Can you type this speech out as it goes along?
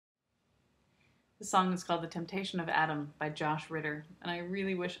The song is called The Temptation of Adam by Josh Ritter, and I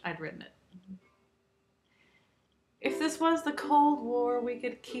really wish I'd written it. If this was the Cold War, we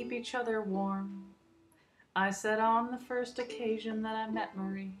could keep each other warm, I said on the first occasion that I met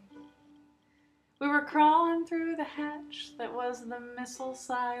Marie. We were crawling through the hatch that was the missile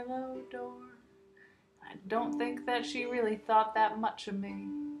silo door. I don't think that she really thought that much of me.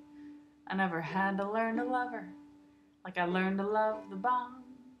 I never had to learn to love her like I learned to love the bomb.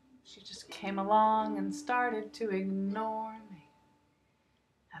 She just came along and started to ignore me.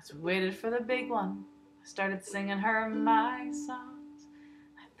 As we waited for the big one, I started singing her my songs.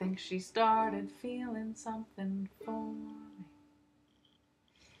 I think she started feeling something for me.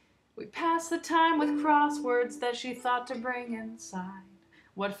 We passed the time with crosswords that she thought to bring inside.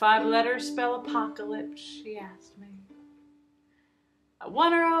 What 5 letters spell apocalypse, she asked me. I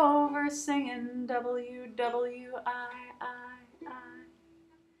won her over singing WWII.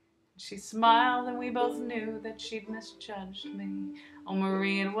 She smiled and we both knew that she'd misjudged me. Oh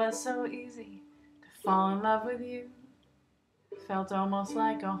Marie, it was so easy to fall in love with you. Felt almost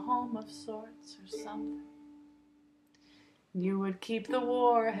like a home of sorts or something. You would keep the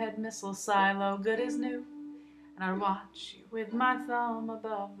warhead missile silo good as new, and I'd watch you with my thumb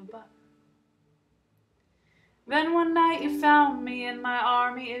above the button. Then one night you found me in my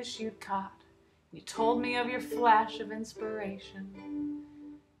army-issued cot. You told me of your flash of inspiration.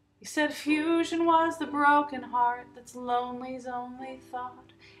 You said fusion was the broken heart that's lonely's only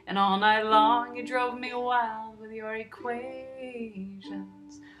thought. And all night long you drove me wild with your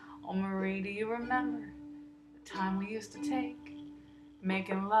equations. Oh Marie, do you remember the time we used to take,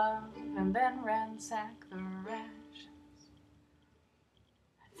 making love and then ransack the rations?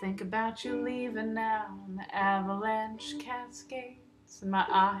 Think about you leaving now in the avalanche cascades, and my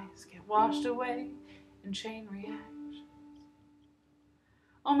eyes get washed away in chain reactions.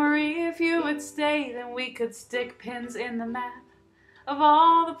 Oh Marie, if you would stay, then we could stick pins in the map of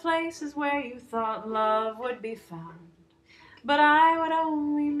all the places where you thought love would be found. But I would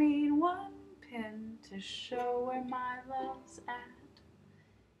only need one pin to show where my love's at.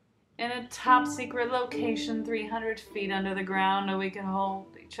 In a top secret location 300 feet under the ground, where we could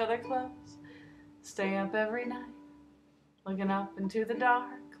hold each other close, stay up every night, looking up into the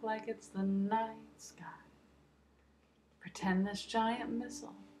dark like it's the night sky. Pretend this giant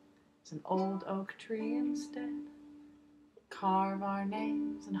missile is an old oak tree instead. Carve our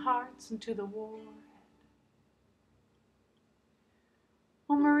names and hearts into the warhead.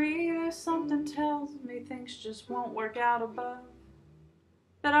 Oh Marie, there's something tells me things just won't work out above,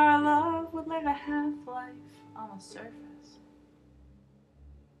 that our love would live a half-life on the surface.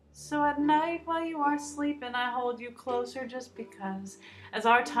 So at night while you are sleeping, I hold you closer just because. As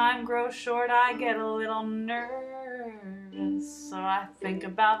our time grows short, I get a little nervous. So I think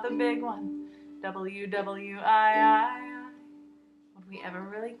about the big one, WWII. Would we ever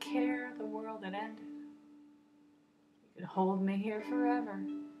really care if the world had ended? You could hold me here forever,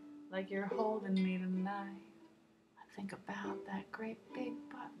 like you're holding me tonight. I think about that great big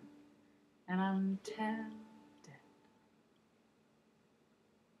button, and I'm 10